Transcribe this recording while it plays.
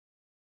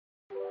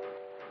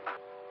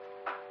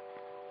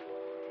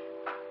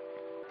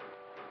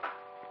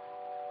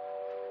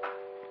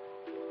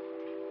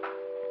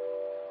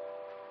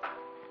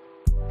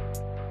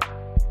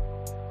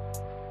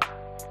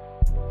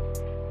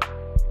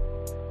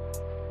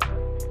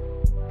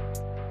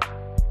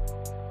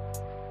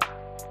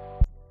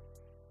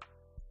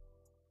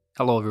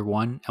Hello,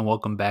 everyone, and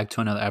welcome back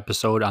to another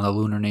episode on the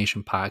Lunar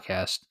Nation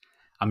podcast.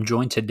 I'm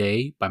joined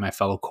today by my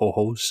fellow co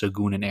hosts,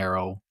 Sagoon and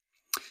Arrow.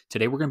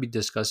 Today, we're going to be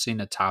discussing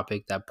a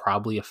topic that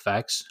probably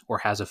affects or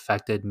has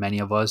affected many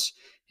of us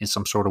in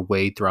some sort of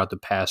way throughout the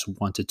past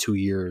 1 to 2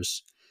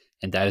 years,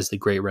 and that is the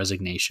Great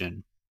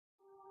Resignation.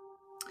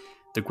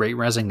 The Great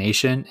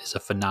Resignation is a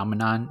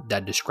phenomenon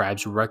that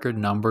describes record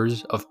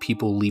numbers of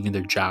people leaving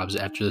their jobs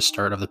after the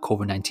start of the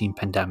COVID 19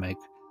 pandemic.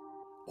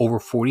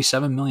 Over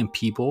 47 million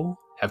people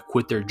have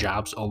quit their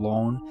jobs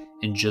alone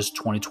in just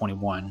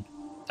 2021.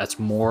 That's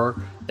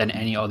more than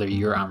any other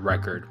year on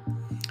record.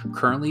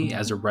 Currently,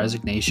 as the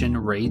resignation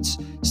rates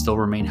still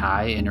remain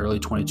high in early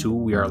 22,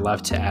 we are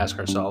left to ask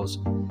ourselves,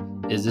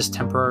 is this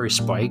temporary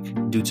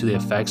spike due to the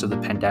effects of the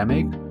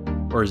pandemic,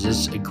 or is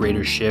this a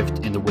greater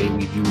shift in the way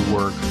we view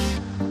work?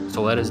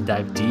 So let us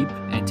dive deep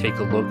and take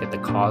a look at the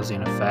cause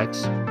and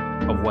effects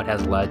of what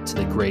has led to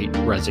the Great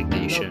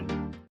Resignation.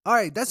 All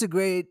right, that's a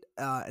great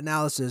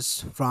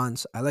analysis,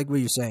 Franz. I like what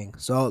you're saying.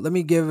 So let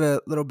me give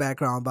a little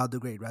background about the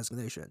Great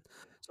Resignation.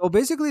 So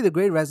basically, the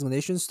Great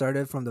Resignation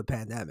started from the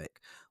pandemic.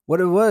 What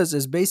it was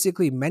is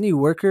basically many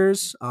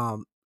workers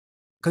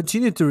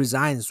continued to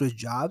resign and switch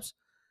jobs,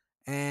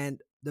 and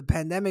the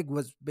pandemic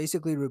was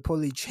basically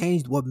reportedly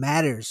changed what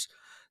matters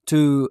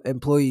to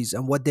employees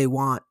and what they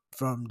want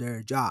from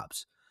their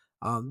jobs.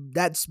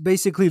 That's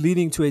basically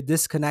leading to a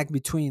disconnect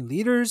between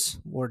leaders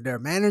or their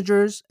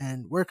managers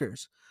and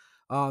workers.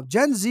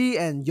 Gen Z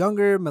and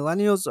younger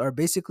millennials are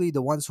basically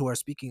the ones who are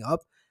speaking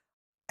up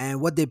and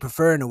what they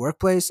prefer in the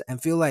workplace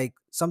and feel like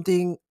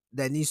something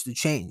that needs to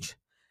change.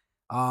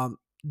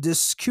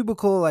 This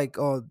cubicle, like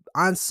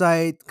on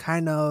site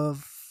kind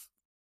of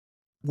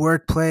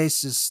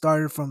workplace, is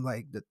started from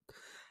like the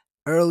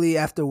early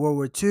after World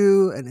War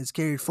II and it's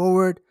carried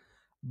forward.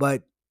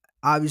 But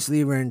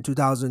obviously, we're in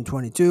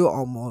 2022,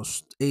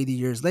 almost 80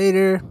 years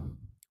later.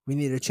 We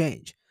need a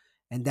change.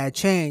 And that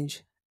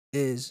change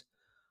is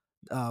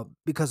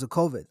because of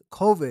COVID.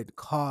 COVID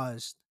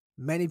caused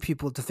many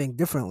people to think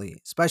differently,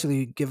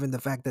 especially given the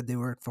fact that they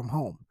work from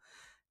home.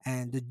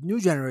 And the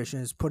new generation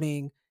is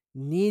putting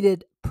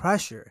needed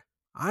pressure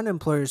on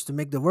employers to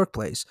make the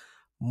workplace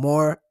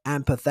more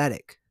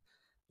empathetic.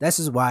 This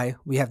is why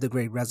we have the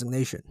Great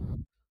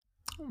Resignation.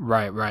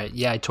 Right, right.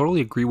 Yeah, I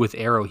totally agree with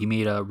Arrow. He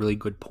made a really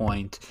good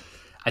point.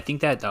 I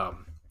think that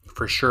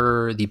for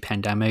sure the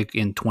pandemic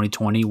in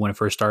 2020, when it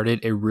first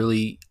started, it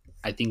really,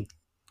 I think,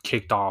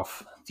 kicked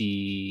off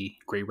the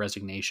Great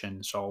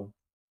Resignation. So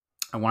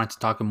I wanted to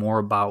talk more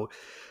about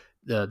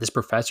this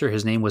professor.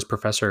 His name was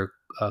Professor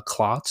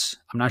Klotz.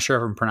 I'm not sure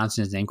if I'm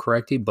pronouncing his name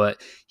correctly,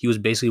 but he was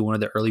basically one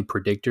of the early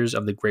predictors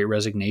of the Great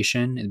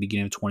Resignation in the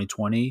beginning of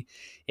 2020.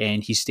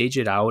 And he staged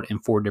it out in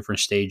four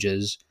different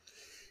stages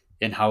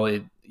and how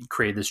it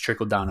created this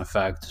trickle down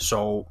effect.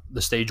 So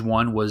the stage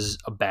one was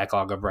a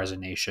backlog of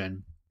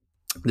resignation.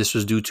 This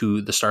was due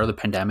to the start of the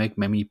pandemic.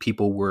 Many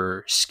people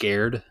were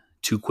scared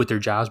to quit their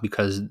jobs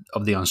because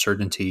of the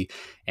uncertainty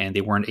and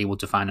they weren't able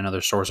to find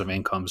another source of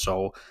income.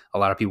 So a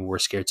lot of people were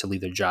scared to leave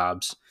their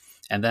jobs.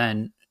 And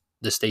then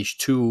the stage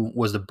two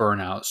was the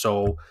burnout.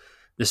 So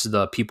this is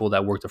the people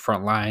that work the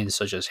front lines,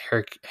 such as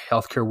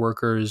healthcare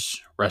workers,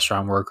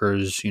 restaurant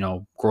workers,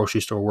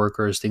 grocery store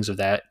workers, things of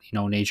that,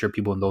 nature,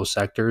 people in those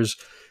sectors.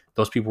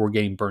 Those people were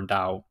getting burned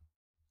out.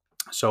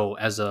 So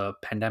as the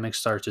pandemic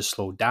started to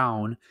slow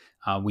down,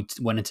 we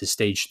went into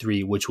stage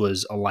three, which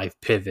was a life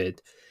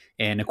pivot.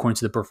 And according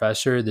to the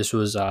professor, this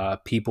was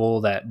people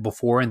that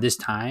before in this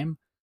time,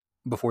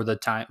 before the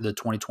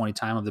 2020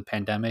 time of the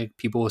pandemic,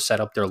 people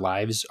set up their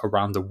lives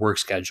around the work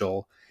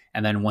schedule.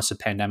 And then once the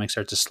pandemic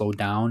started to slow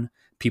down,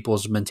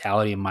 people's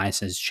mentality and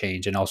mindsets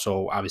change. And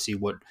also, obviously,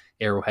 what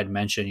Arrow had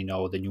mentioned,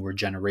 the newer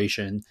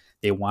generation,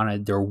 they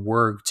wanted their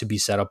work to be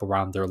set up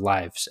around their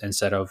lives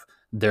instead of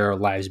their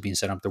lives being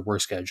set up their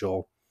work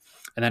schedule.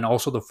 And then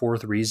also the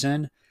fourth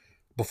reason,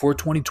 before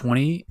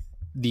 2020,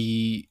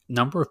 the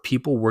number of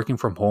people working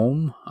from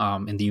home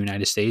in the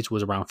United States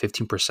was around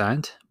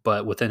 15%,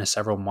 but within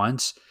several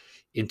months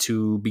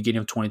into beginning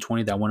of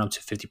 2020, that went up to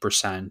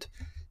 50%.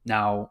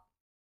 Now,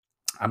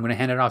 I'm going to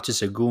hand it off to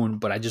Sagoon,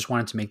 but I just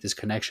wanted to make this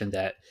connection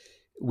that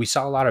we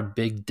saw a lot of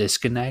big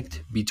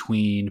disconnect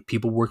between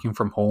people working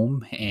from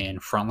home and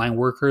frontline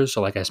workers.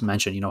 So like I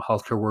mentioned,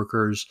 healthcare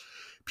workers,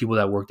 people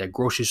that worked at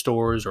grocery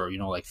stores or,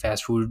 like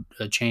fast food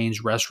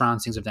chains,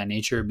 restaurants, things of that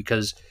nature,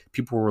 because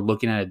people were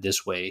looking at it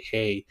this way.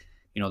 Hey,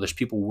 there's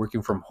people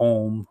working from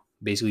home,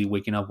 basically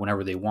waking up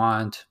whenever they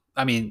want.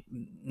 I mean,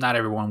 not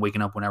everyone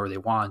waking up whenever they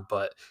want,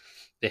 but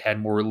they had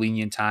more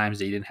lenient times.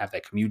 They didn't have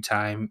that commute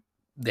time.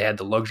 They had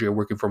the luxury of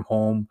working from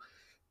home,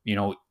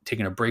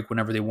 taking a break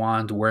whenever they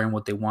want, wearing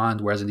what they want.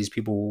 Whereas these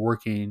people were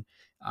working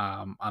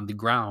on the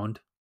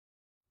ground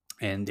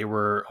and they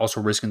were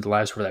also risking their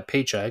lives for that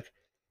paycheck.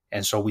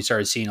 And so we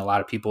started seeing a lot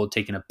of people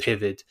taking a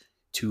pivot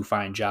to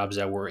find jobs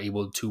that were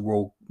able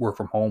to work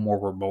from home or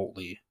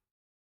remotely.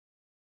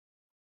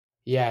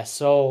 Yeah,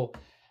 so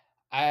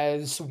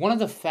as one of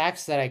the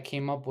facts that I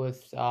came up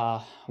with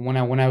when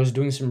I was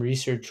doing some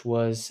research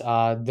was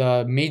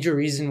the major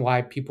reason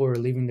why people were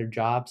leaving their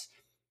jobs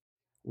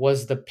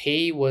was the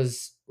pay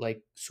was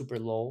like super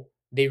low.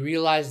 They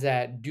realized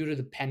that due to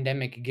the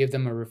pandemic, it gave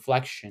them a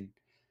reflection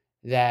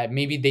that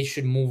maybe they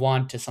should move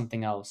on to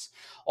something else.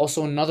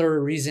 Also,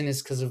 another reason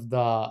is because of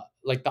the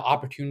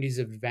opportunities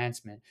of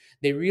advancement.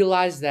 They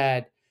realized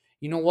that,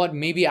 you know what,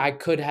 maybe I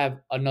could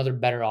have another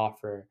better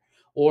offer.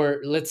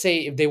 Or let's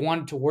say if they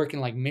wanted to work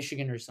in like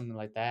Michigan or something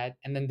like that,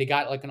 and then they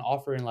got like an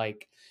offer in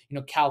like,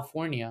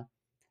 California,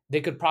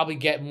 they could probably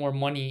get more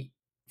money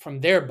from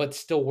there but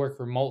still work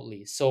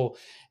remotely. So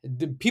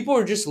the people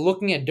are just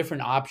looking at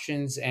different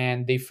options,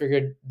 and they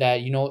figured that,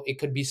 it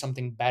could be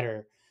something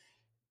better.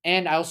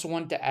 And I also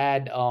want to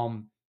add,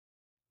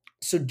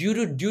 so due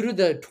to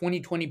the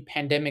 2020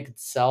 pandemic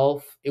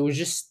itself, it was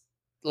just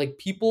like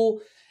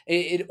people,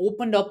 it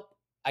opened up,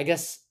 I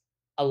guess,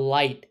 a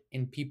light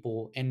in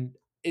people. And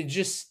it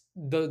just,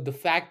 the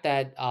fact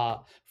that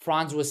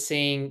Franz was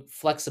saying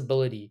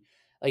flexibility,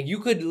 like you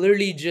could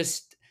literally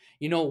just,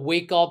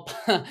 wake up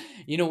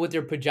with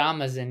your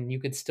pajamas and you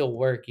could still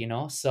work,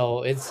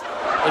 so it's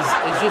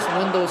just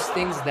one of those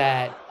things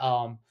that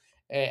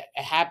it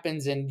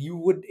happens, and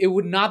it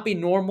would not be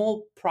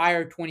normal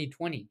prior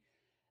 2020.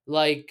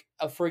 Like,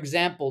 for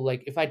example,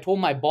 like if I told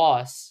my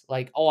boss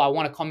like, oh, I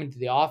want to come into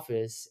the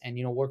office and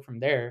work from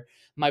there,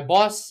 my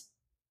boss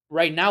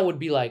right now would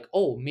be like,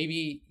 oh,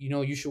 maybe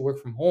you should work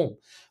from home.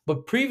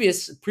 But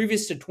previous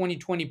to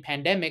 2020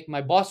 pandemic,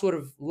 my boss would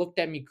have looked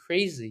at me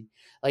crazy.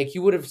 Like he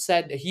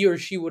or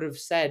she would have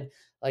said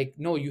like,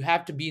 no, you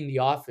have to be in the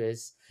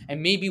office,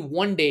 and maybe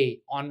one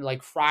day on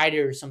like Friday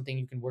or something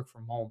you can work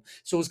from home.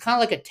 So it was kind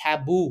of like a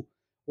taboo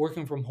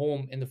working from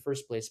home in the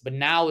first place. But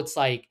now it's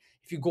like,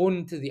 if you go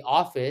into the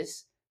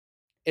office,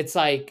 it's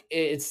like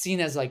it's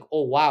seen as like,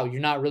 oh wow,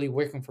 you're not really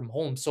working from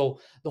home.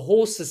 So the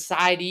whole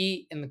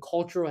society and the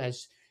culture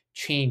has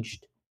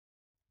changed.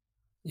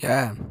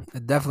 Yeah,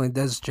 it definitely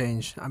does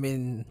change. I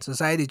mean,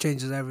 society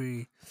changes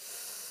every.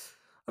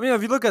 I mean,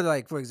 if you look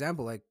at for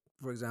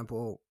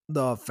example,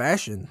 the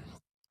fashion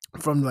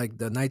from like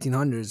the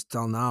 1900s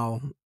till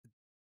now.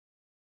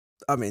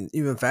 I mean,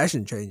 even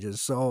fashion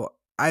changes. So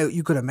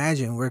you could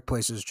imagine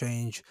workplaces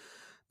change.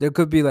 There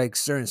could be like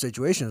certain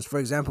situations. For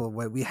example,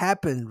 what we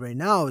happened right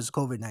now is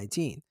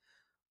COVID-19.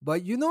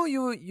 But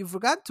you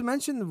forgot to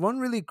mention one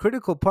really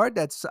critical part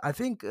that's I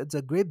think it's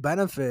a great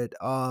benefit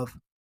of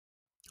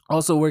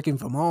also working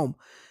from home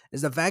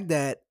is the fact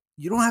that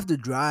you don't have to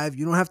drive,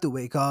 you don't have to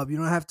wake up, you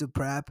don't have to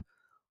prep.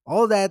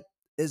 All that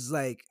is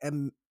like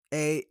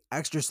a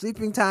extra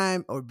sleeping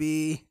time or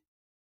b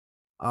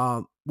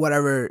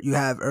whatever you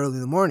have early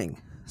in the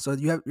morning. So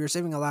you're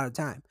saving a lot of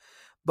time.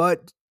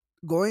 But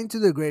going to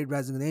the Great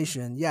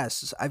Resignation,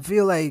 yes, I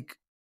feel like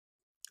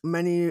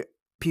many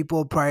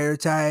people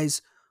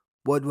prioritize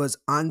what was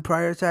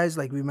unprioritized,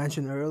 like we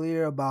mentioned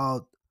earlier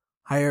about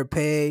higher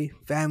pay,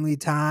 family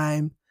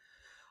time.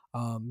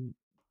 Um,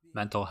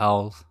 Mental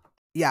health.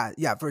 yeah,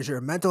 yeah, for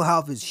sure. Mental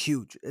health is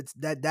huge. It's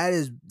that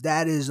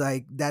is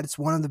like that's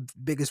one of the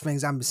biggest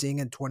things I'm seeing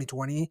in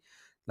 2020,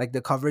 like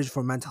the coverage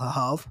for mental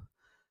health.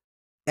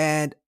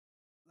 And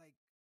like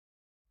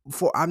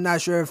for I'm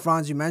not sure if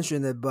Franz you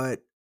mentioned it,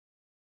 but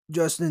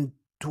just in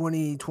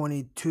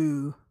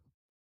 2022,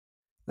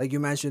 like you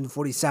mentioned,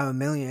 47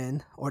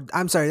 million, or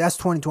I'm sorry, that's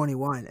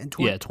 2021 and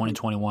Yeah, 2020.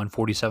 2021,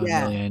 47 Yeah,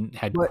 million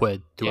had but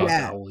quit throughout Yeah.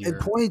 that yeah, whole in year.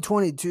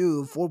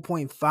 2022,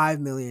 4.5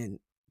 million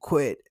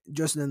quit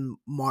just in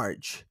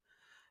March.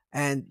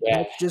 And Yeah.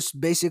 that's just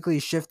basically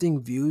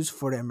shifting views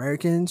for the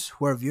Americans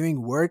who are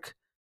viewing work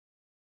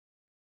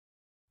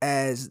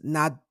as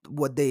not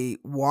what they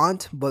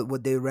want, but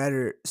what they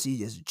rather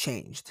see as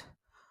changed.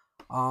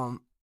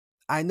 Um,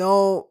 I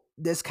know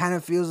this kind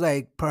of feels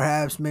like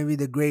perhaps maybe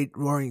the great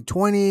roaring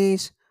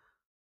 20s,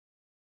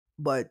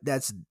 but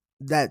that's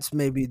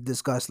maybe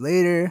discussed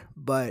later.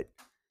 But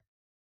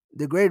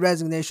the great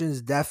resignation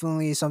is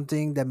definitely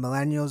something that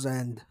millennials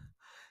and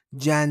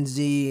Gen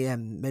Z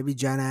and maybe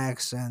Gen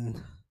X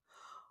and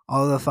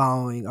all the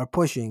following are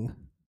pushing.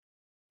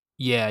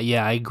 Yeah,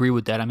 yeah, I agree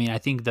with that. I mean, I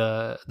think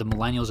the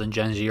millennials and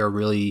Gen Z are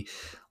really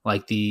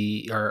like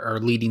are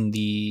leading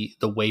the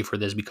way for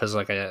this because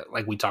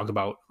like we talked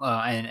about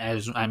and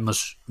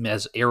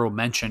as Arrow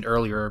mentioned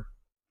earlier,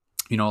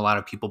 a lot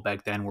of people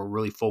back then were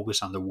really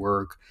focused on the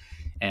work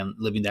and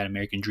living that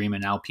American dream,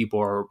 and now people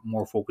are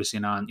more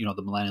focusing on the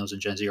millennials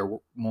and Gen Z are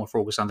more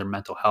focused on their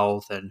mental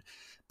health and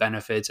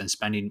benefits and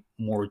spending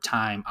more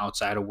time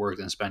outside of work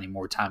than spending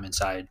more time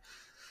inside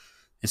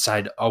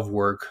of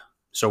work.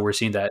 So we're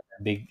seeing that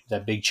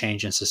big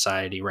change in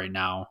society right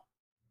now.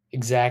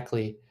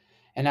 Exactly.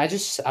 And I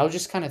was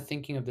just kind of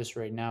thinking of this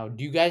right now.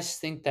 Do you guys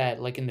think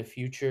that like in the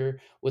future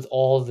with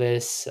all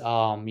this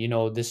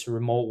this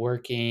remote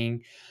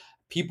working,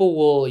 people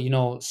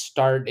will,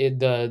 start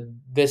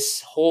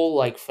this whole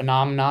like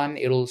phenomenon,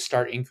 it'll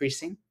start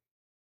increasing?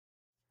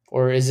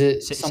 Or is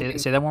it Say, say, something?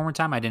 say that one more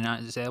time. I did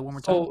not say that one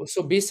more time.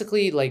 So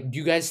basically, like, do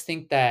you guys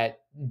think that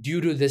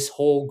due to this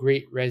whole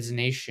great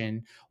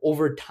resignation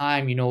over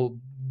time,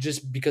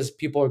 just because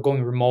people are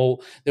going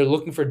remote, they're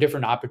looking for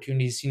different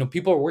opportunities.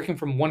 People are working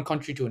from one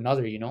country to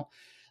another.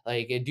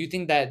 Like, do you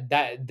think that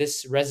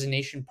this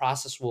resignation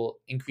process will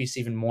increase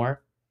even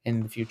more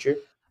in the future?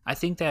 I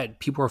think that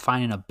people are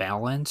finding a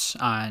balance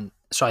on.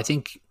 So I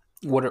think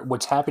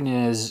what's happening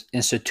is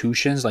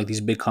institutions like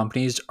these big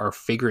companies are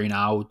figuring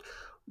out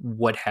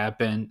what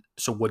happened,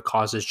 so what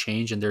causes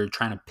change, and they're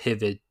trying to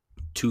pivot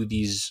to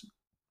these,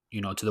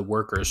 to the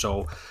workers.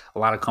 So a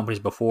lot of companies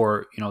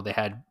before, they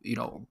had,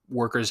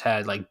 workers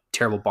had like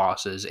terrible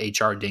bosses,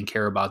 HR didn't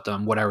care about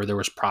them, whatever, there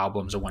was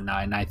problems and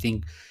whatnot. And I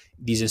think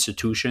these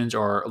institutions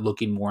are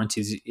looking more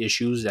into these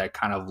issues that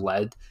kind of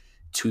led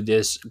to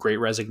this great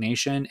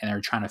resignation, and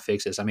they're trying to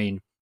fix this. I mean,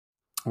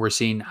 we're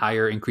seeing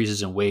higher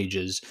increases in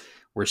wages.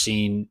 We're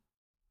seeing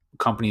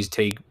companies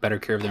take better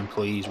care of their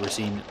employees. We're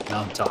seeing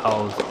mental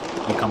health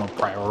become a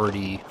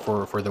priority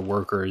for the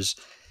workers.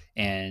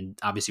 And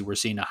obviously we're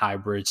seeing a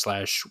hybrid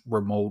slash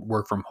remote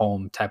work from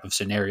home type of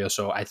scenario.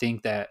 So I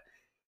think that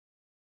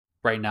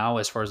right now,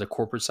 as far as the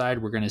corporate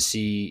side, we're going to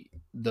see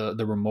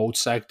the remote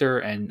sector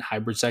and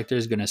hybrid sector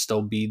is going to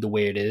still be the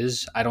way it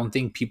is. I don't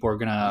think people are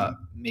going to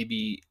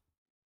maybe,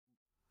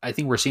 I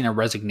think we're seeing a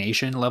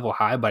resignation level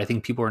high, but I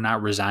think people are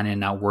not resigning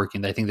and not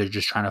working. I think they're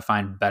just trying to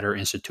find better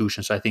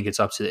institutions. So I think it's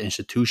up to the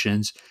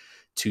institutions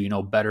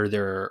to, better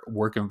their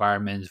work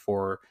environment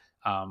for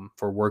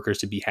workers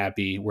to be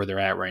happy where they're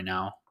at right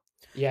now.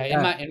 Yeah,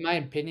 Yeah, in my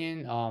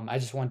opinion, I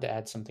just want to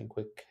add something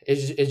quick.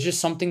 It's just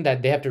something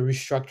that they have to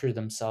restructure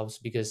themselves,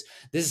 because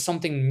this is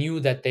something new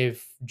that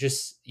they've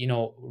just,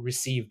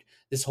 received.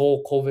 This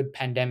whole COVID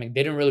pandemic,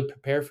 they didn't really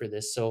prepare for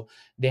this, so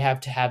they have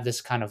to have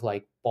this kind of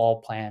like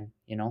ball plan,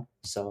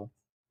 So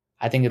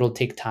I think it'll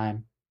take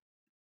time.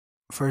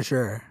 for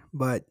sure.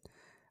 But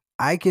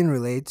I can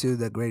relate to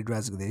the Great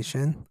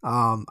Resignation.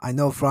 I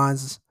know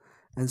Franz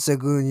and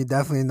Segun, you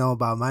definitely know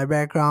about my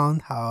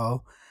background,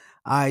 how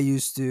I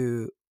used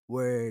to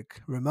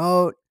work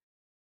remote.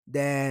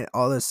 Then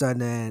all of a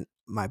sudden,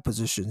 my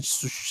position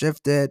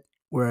shifted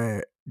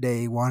where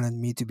they wanted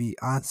me to be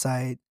on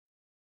site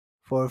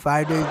for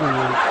 5 days a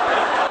week.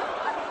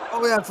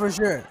 Oh yeah, for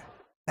sure.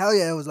 Hell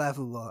yeah, it was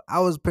laughable. I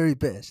was pretty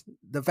pissed.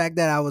 The fact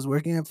that I was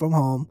working from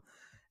home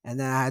and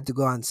then I had to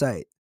go on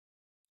site.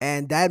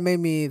 And that made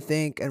me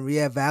think and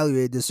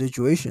reevaluate the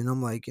situation.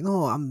 I'm like,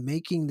 I'm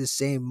making the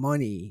same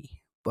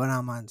money, but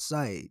I'm on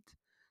site.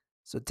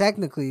 So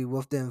technically,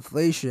 with the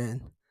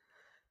inflation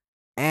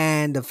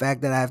and the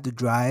fact that I have to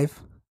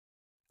drive,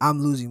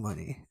 I'm losing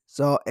money.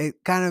 So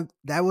it kind of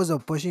that was a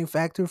pushing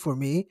factor for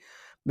me.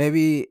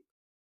 Maybe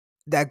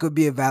that could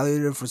be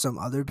evaluated for some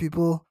other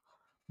people,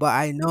 but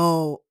I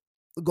know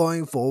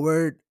going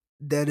forward,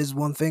 that is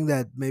one thing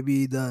that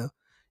maybe the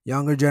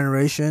younger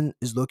generation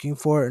is looking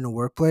for in a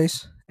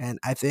workplace. And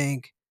I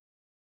think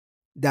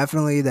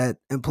definitely that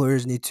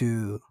employers need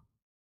to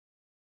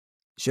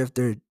shift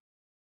their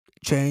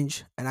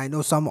change. And I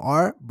know some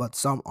are, but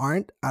some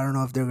aren't. I don't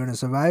know if they're gonna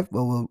survive,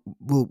 but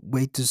we'll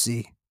wait to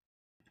see.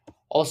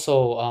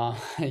 Also,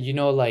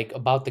 like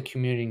about the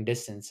commuting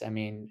distance. I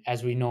mean,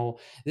 as we know,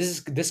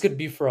 this could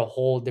be for a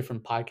whole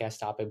different podcast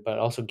topic, but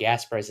also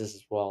gas prices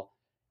as well.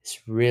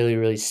 It's really,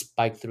 really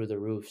spiked through the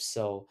roof.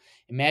 So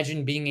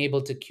imagine being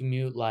able to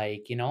commute,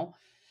 like,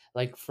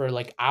 like for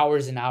like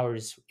hours and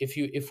hours. If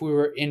we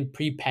were in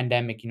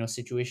pre-pandemic,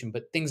 situation,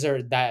 but things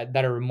are that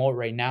are remote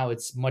right now,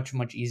 it's much,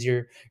 much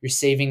easier. You're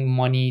saving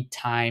money,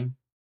 time.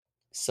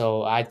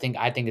 So I think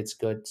it's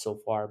good so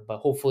far, but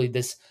hopefully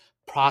this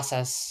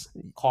process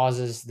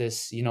causes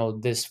this,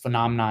 this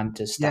phenomenon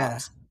to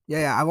stop. Yeah.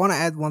 Yeah. I want to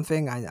add one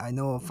thing. I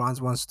know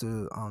Franz wants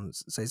to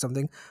say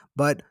something,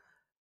 but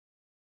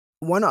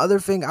one other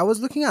thing, I was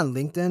looking on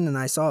LinkedIn and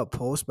I saw a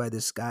post by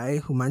this guy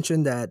who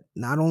mentioned that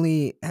not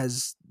only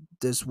has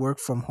this work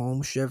from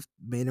home shift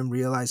made him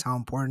realize how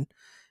important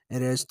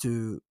it is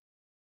to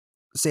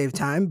save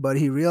time, but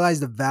he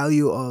realized the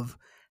value of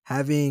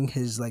having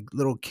his like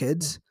little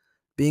kids,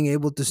 being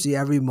able to see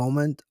every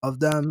moment of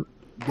them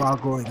while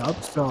growing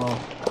up. So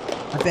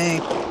I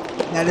think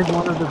that is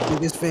one of the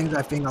biggest things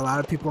I think a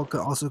lot of people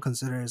could also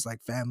consider is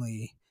like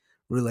family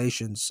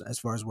relations as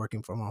far as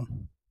working from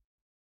home.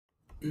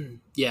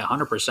 Yeah,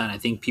 100%. I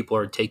think people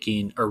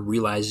are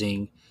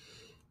realizing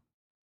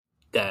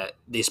that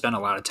they spend a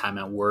lot of time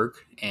at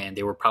work and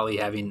they were probably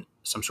having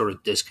some sort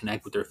of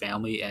disconnect with their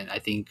family. And I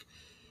think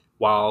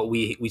while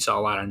we saw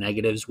a lot of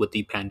negatives with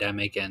the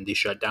pandemic and the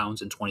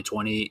shutdowns in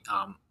 2020,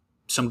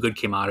 some good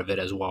came out of it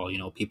as well.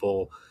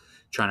 People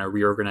trying to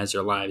reorganize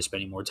their lives,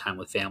 spending more time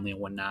with family and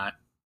whatnot.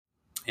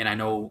 And I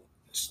know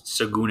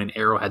Sagoon and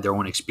Arrow had their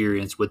own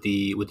experience with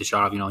the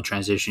job,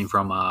 transitioning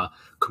from a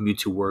commute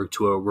to work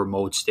to a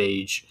remote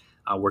stage,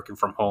 working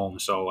from home.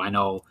 So I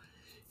know,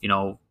 you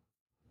know,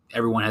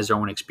 everyone has their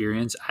own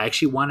experience. I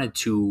actually wanted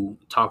to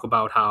talk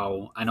about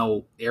how I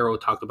know Arrow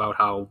talked about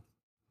how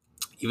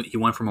he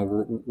went from a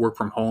work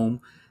from home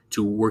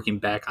to working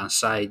back on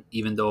site,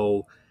 even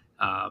though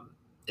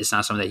it's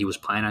not something that he was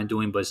planning on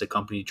doing, but it's a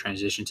company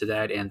transition to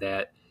that, and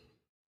that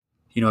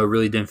it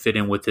really didn't fit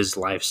in with his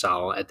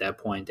lifestyle at that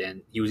point,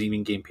 and he was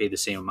even getting paid the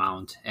same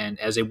amount. And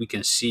as we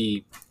can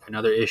see,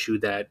 another issue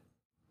that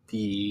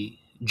the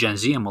Gen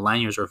Z and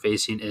millennials are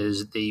facing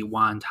is they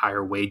want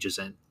higher wages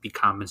and be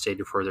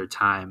compensated for their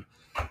time.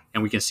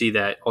 And we can see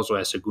that also,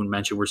 as Sagun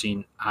mentioned, we're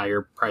seeing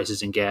higher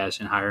prices in gas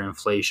and higher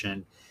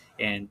inflation.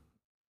 And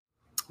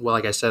well,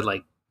 like I said,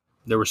 like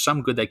there was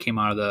some good that came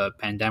out of the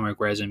pandemic,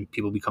 whereas in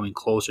people becoming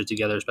closer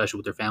together, especially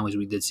with their families,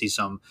 we did see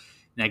some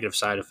negative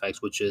side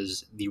effects, which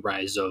is the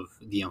rise of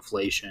the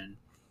inflation.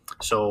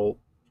 So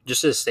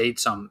just to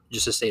state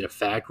a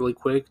fact really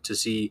quick to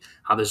see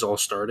how this all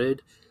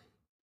started.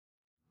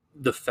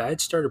 The Fed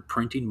started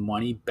printing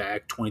money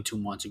back 22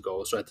 months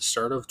ago. So at the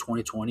start of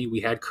 2020,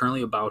 we had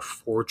currently about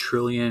 $4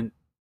 trillion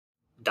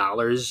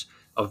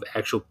of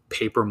actual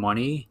paper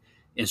money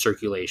in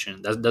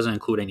circulation. That doesn't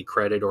include any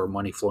credit or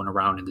money flowing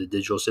around in the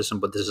digital system,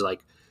 but this is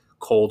like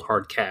cold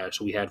hard cash.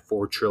 So we had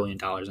 $4 trillion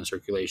in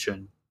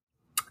circulation.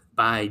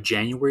 By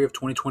January of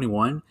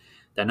 2021,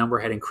 that number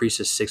had increased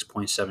to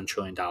 $6.7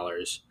 trillion.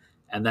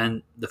 And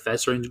then the Fed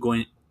started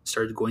going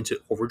to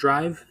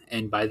overdrive,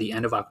 and by the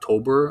end of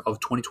October of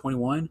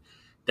 2021,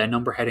 that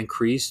number had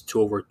increased to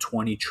over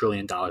 $20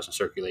 trillion in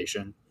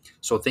circulation.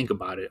 So think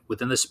about it.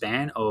 Within the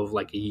span of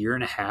like a year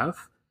and a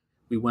half,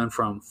 we went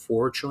from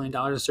 $4 trillion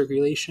in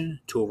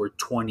circulation to over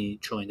 $20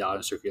 trillion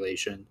in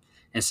circulation.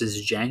 And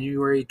since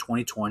January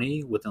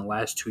 2020, within the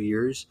last 2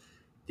 years,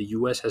 the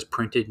US has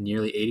printed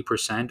nearly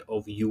 80%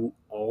 of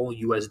all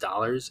US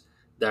dollars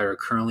that are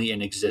currently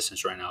in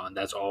existence right now. And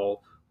that's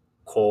all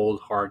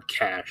cold, hard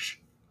cash.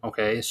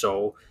 Okay,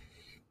 so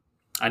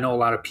I know a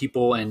lot of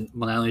people and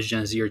millennials,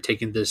 Gen Z are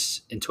taking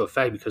this into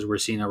effect because we're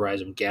seeing a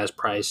rise in gas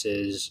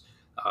prices,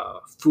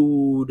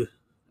 food,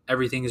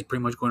 everything is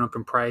pretty much going up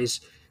in price.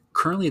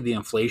 Currently, the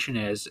inflation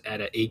is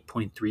at an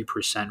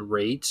 8.3%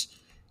 rate,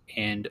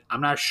 and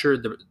I'm not sure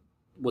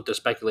what the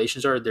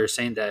speculations are. They're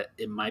saying that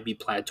it might be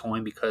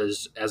plateauing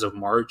because as of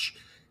March,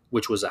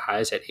 which was the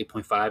highest at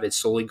 8.5, it's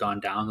slowly gone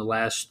down the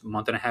last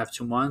month and a half,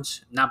 2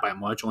 months. Not by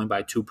much, only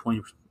by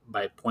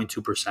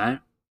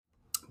 0.2%,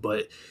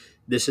 but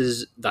this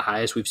is the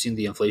highest we've seen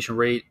the inflation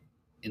rate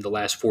in the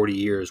last 40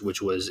 years,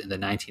 which was in the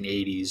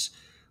 1980s,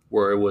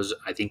 where it was,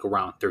 I think,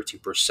 around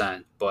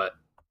 13%. But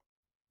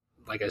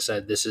like I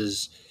said, this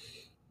is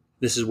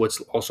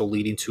what's also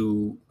leading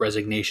to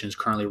resignations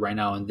currently right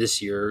now in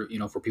this year,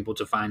 for people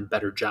to find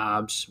better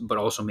jobs, but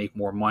also make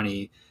more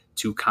money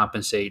to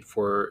compensate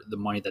for the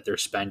money that they're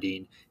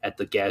spending at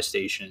the gas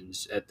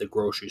stations, at the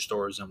grocery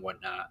stores, and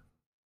whatnot.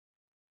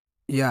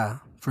 Yeah,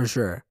 for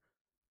sure.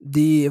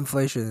 The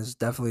inflation is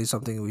definitely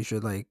something we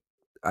should like.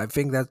 I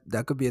think that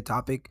that could be a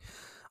topic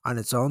on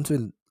its own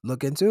to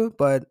look into.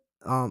 But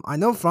I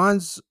know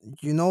Franz,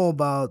 you know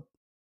about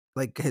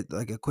like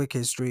a quick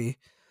history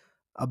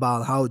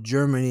about how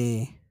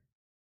Germany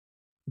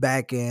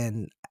back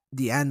in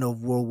the end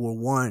of World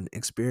War I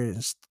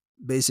experienced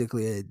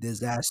basically a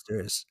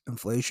disastrous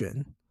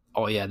inflation.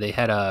 Oh yeah, they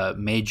had a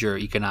major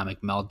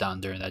economic meltdown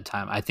during that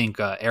time. I think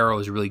Arrow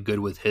is really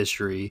good with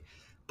history,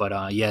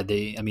 but yeah,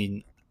 they. I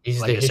mean, He's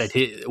the like I said,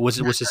 history. what's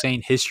the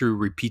saying? History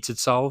repeats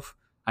itself.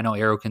 I know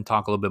Arrow can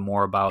talk a little bit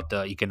more about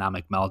the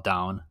economic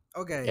meltdown.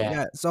 Okay, Yeah,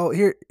 yeah. So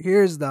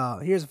here's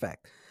the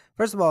fact.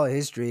 First of all,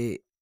 history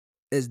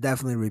is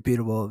definitely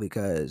repeatable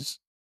because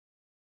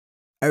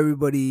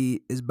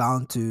everybody is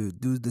bound to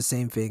do the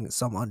same thing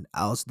someone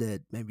else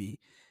did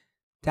maybe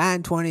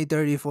 10, 20,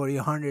 30, 40,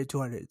 100,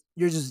 200.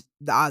 You're just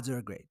the odds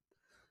are great.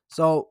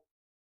 So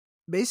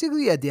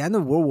basically at the end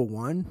of World War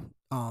One,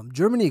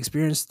 Germany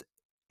experienced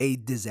a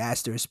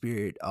disastrous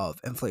period of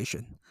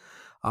inflation.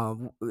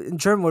 In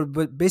term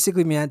what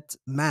basically meant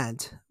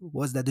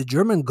was that the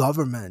German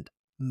government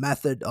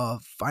method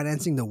of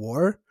financing the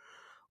war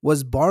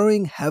was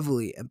borrowing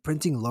heavily and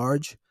printing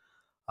large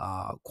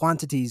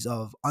quantities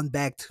of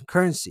unbacked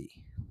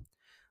currency.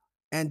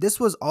 And this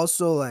was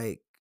also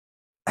like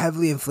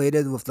heavily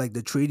inflated with like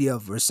the Treaty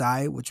of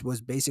Versailles, which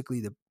was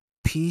basically the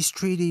peace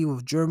treaty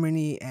with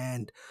Germany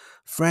and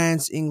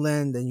France,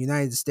 England, and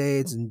United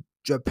States and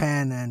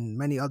Japan and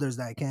many others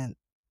that I can't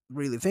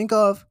really think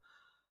of,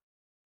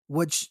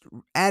 which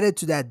added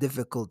to that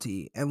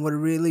difficulty. And what it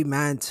really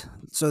meant,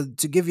 so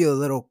to give you a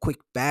little quick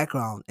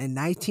background, in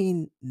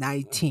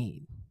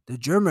 1919, the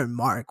German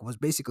mark was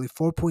basically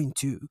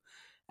 4.2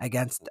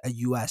 against a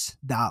US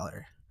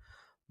dollar.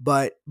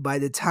 But by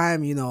the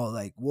time,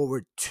 like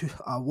World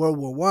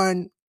War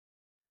One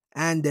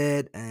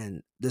ended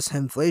and this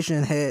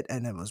inflation hit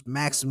and it was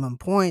maximum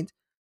point,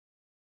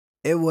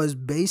 it was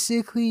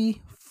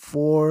basically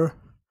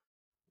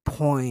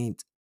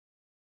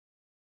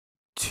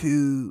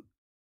 4.2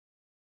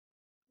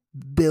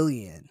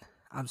 billion.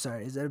 I'm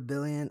sorry, is that a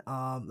billion?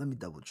 Let me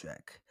double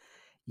check.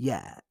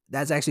 Yeah,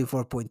 that's actually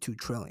 4.2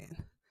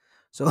 trillion.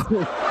 So it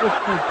was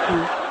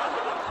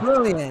 4.2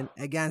 trillion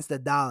against the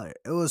dollar.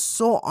 It was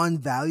so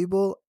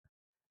unvaluable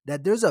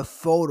that there's a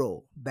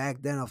photo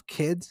back then of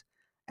kids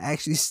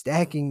actually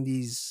stacking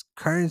these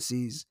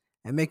currencies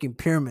and making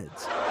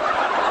pyramids. So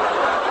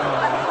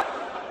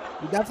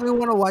you definitely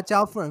want to watch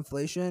out for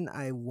inflation.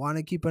 I want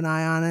to keep an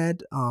eye on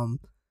it.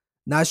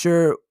 Not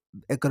sure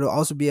it could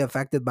also be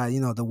affected by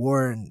the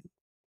war in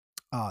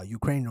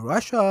Ukraine and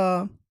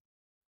Russia,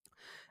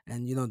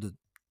 and the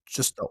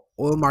just the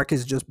oil market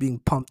is just being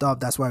pumped up.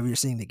 That's why we're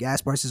seeing the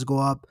gas prices go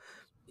up.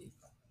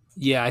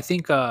 Yeah,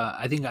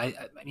 I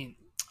mean,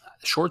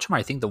 short term,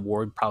 I think the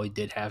war probably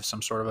did have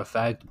some sort of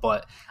effect,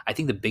 but I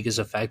think the biggest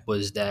effect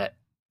was that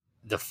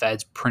the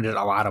Feds printed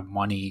a lot of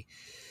money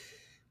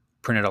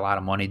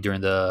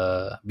during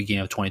the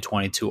beginning of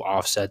 2020 to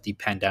offset the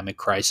pandemic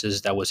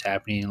crisis that was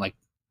happening. Like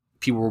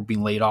people were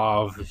being laid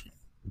off,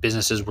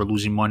 businesses were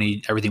losing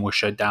money, everything was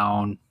shut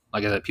down.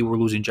 Like I said, people were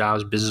losing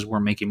jobs, businesses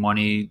weren't making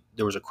money.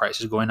 There was a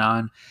crisis going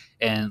on,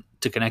 and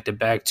to connect it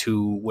back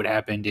to what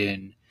happened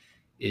in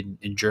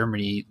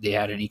Germany, they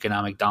had an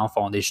economic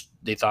downfall, and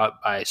they thought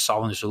by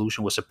solving the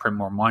solution was to print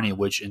more money,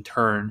 which in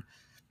turn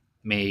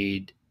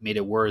made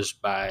it worse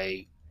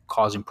by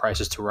causing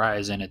prices to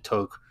rise. And it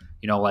took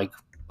like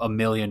a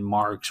million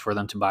marks for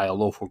them to buy a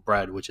loaf of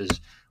bread, which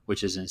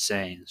is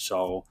insane.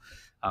 So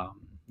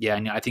yeah,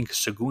 and I think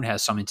Sagoon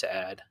has something to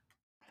add.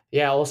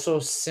 Yeah, also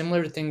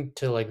similar thing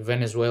to like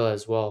Venezuela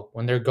as well.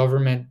 When their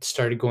government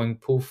started going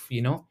poof,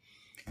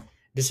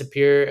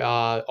 disappear,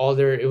 all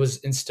their it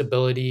was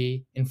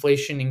instability,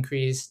 inflation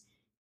increased,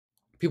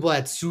 people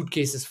had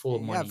suitcases full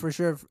of Yeah, money. for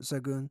sure,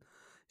 Sagun.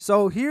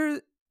 So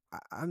here,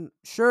 I'm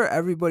sure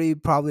everybody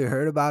probably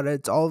heard about it.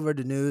 It's all over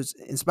the news,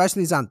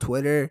 especially it's on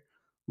Twitter,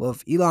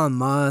 with Elon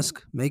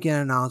Musk making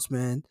an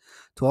announcement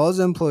to all his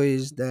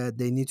employees that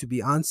they need to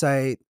be on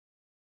site,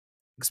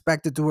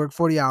 expected to work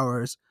 40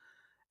 hours,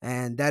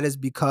 and that is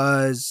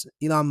because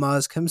Elon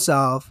Musk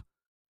himself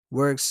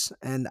works,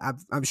 and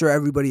I'm sure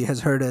everybody has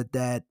heard it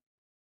that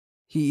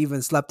he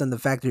even slept in the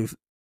factory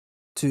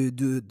to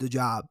do the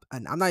job,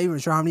 and I'm not even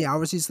sure how many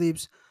hours he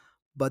sleeps,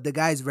 but the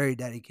guy is very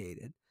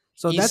dedicated.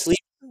 So He that's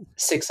sleeps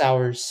 6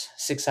 hours,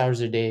 6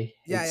 hours a day.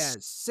 yeah, yeah,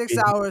 It's 6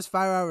 hours,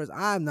 5 hours.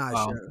 I'm not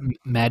Wow, sure.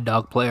 mad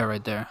dog player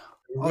right there.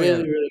 Oh yeah,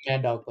 really, really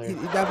mad dog he, player.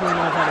 he definitely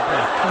knows how to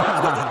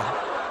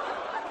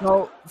play.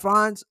 So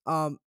Franz,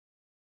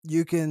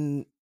 you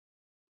can.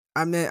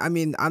 I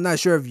mean, I'm not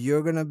sure if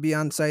you're gonna be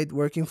on site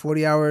working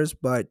 40 hours,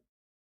 but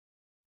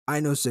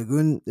I know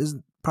Segun is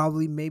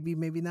probably maybe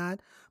not.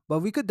 But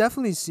we could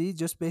definitely see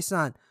just based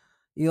on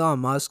Elon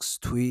Musk's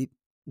tweet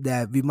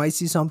that we might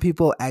see some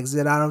people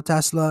exit out of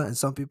Tesla and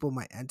some people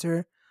might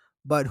enter.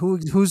 But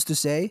who's to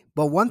say?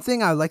 But one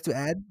thing I'd like to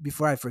add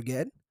before I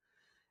forget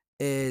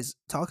is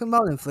talking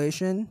about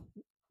inflation.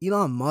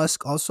 Elon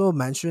Musk also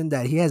mentioned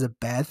that he has a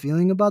bad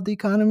feeling about the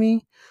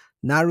economy.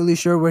 Not really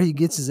sure where he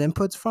gets his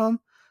inputs from,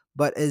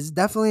 but it's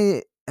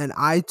definitely an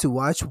eye to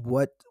watch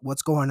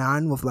what's going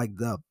on with like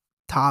the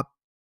top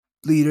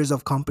leaders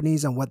of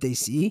companies and what they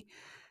see,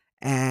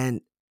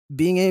 and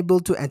being able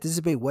to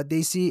anticipate what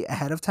they see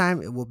ahead of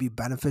time, it will be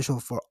beneficial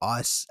for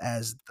us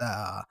as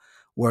the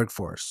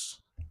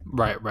workforce.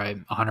 Right,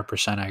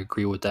 100%. I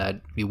agree with that.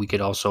 I mean, we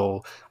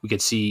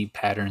could see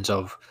patterns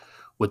of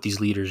what these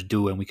leaders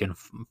do, and we can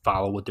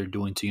follow what they're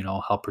doing to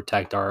help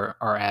protect our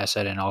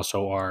asset and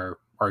also our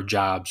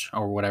jobs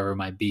or whatever it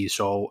might be.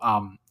 So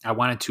I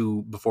wanted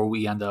to, before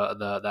we end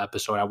the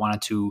episode, I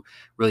wanted to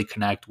really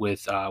connect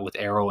with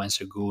Arrow and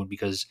Sagoon,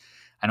 because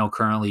I know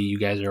currently you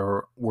guys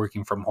are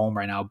working from home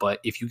right now, but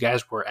if you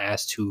guys were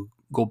asked to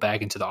go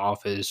back into the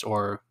office,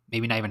 or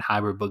maybe not even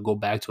hybrid, but go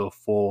back to a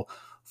full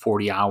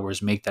 40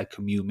 hours, make that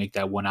commute, make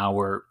that 1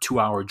 hour, 2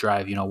 hour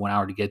drive, 1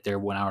 hour to get there,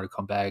 1 hour to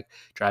come back,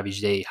 drive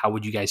each day. How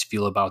would you guys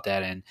feel about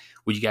that? And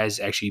would you guys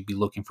actually be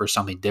looking for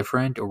something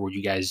different, or would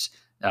you guys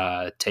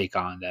take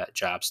on that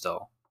job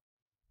still?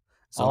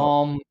 So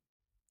Um,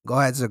 go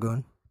ahead,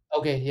 Zagun.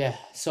 okay, yeah.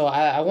 So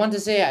I want to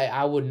say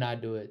I would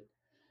not do it.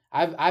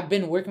 I've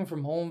been working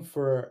from home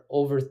for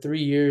over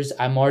 3 years.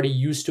 I'm already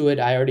used to it.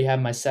 I already have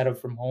my setup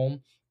from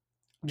home.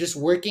 Just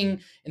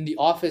working in the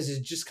office is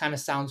just kind of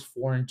sounds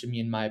foreign to me,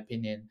 in my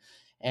opinion.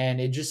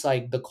 And it just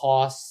like the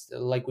cost,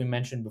 like we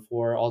mentioned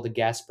before, all the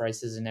gas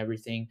prices and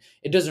everything,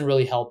 it doesn't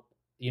really help,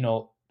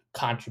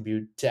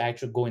 contribute to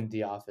actually going to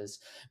the office.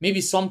 Maybe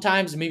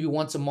sometimes, maybe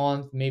once a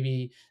month,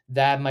 maybe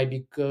that might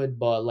be good,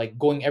 but like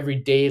going every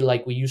day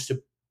like we used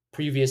to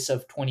previous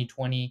of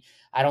 2020,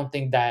 I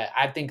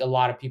think a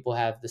lot of people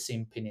have the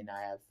same opinion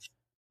I have.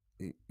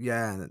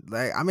 Yeah,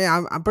 like I mean,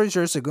 I'm pretty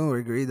sure Sagun will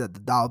agree that the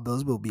dollar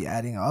bills will be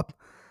adding up,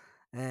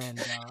 and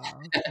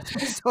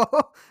so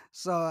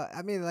so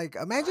I mean, like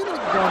imagine like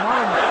the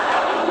amount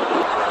of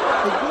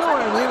like you know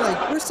what I mean.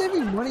 Like you're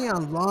saving money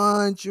on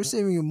lunch, you're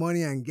saving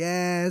money on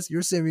gas,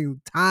 you're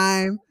saving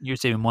time. You're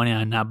saving money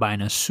on not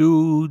buying a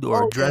suit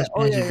or dress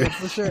Oh pants. yeah, You're yeah,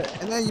 for sure.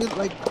 And then you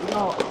like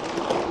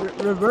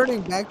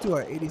reverting back to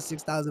our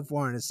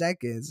 86,400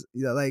 seconds.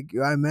 Like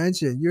I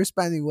mentioned, you're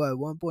spending what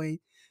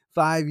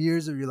 1.5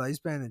 years of your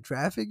lifespan in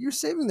traffic. You're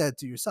saving that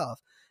to yourself.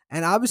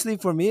 And obviously,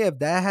 for me, if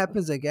that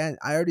happens again,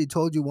 I already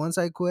told you once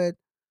I quit,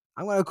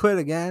 I'm gonna quit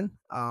again.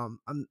 I'm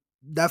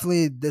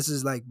definitely this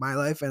is like my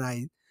life, and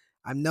I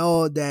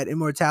know that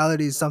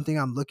immortality is something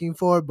I'm looking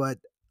for, but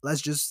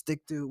let's just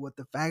stick to what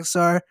the facts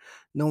are.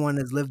 No one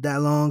has lived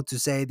that long to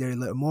say they're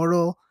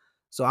immortal.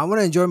 So I want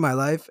to enjoy my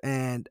life,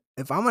 and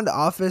if I'm in the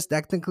office,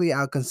 technically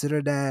I'll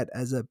consider that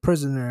as a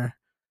prisoner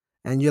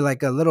and you're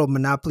like a little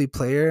Monopoly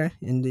player,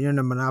 and you're in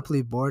a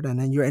Monopoly board, and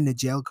then you're in a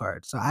jail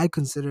card. So I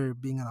consider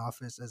being in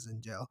office as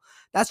in jail.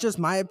 That's just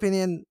my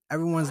opinion.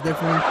 Everyone's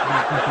different, but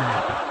that's my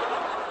opinion.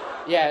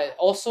 Yeah.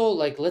 Also,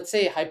 like, let's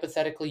say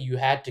hypothetically you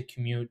had to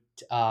commute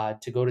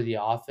to go to the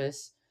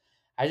office.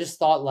 I just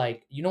thought,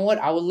 like, you know what?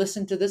 I would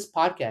listen to this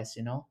podcast.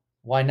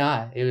 Why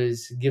not? It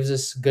gives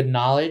us good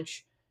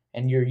knowledge,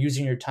 and you're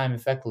using your time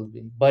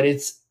effectively. But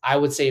I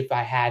would say, if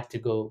I had to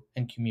go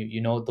and commute,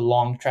 the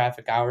long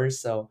traffic hours.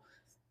 So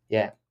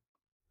yeah.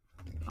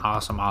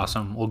 Awesome,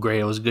 awesome. Well,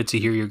 great. It was good to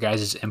hear your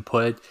guys'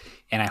 input,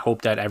 and I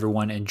hope that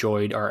everyone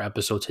enjoyed our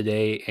episode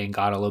today and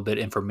got a little bit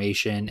of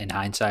information and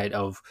hindsight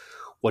of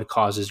what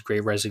causes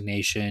great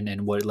resignation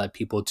and what led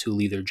people to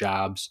leave their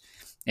jobs,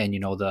 and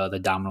the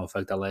domino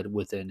effect that led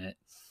within it.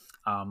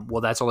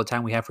 Well, that's all the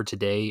time we have for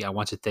today. I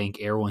want to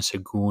thank Arrow and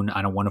Sagoon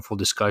on a wonderful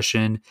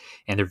discussion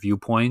and their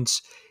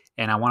viewpoints.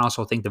 And I want to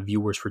also thank the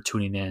viewers for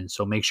tuning in.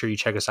 So make sure you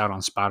check us out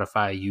on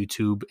Spotify,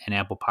 YouTube, and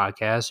Apple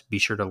Podcasts. Be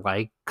sure to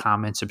like,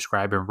 comment,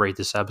 subscribe, and rate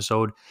this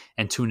episode.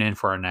 And tune in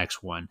for our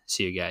next one.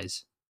 See you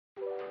guys.